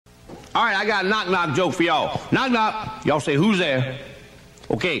All right, I got a knock-knock joke for y'all. Knock-knock. Y'all say, who's there?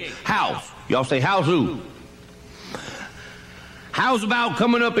 Okay, house. Y'all say, house who? How's about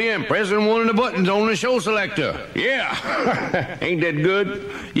coming up here and pressing one of the buttons on the show selector? Yeah. Ain't that good?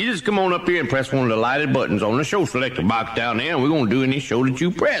 You just come on up here and press one of the lighted buttons on the show selector box down there, and we're going to do any show that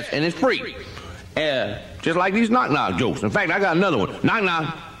you press, and it's free. Just like these knock-knock jokes. In fact, I got another one.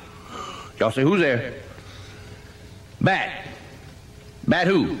 Knock-knock. Y'all say, who's there? Bat. Bat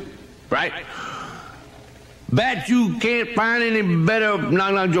who? Right? Bet you can't find any better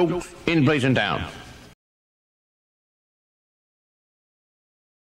knock-knock jokes in place in town.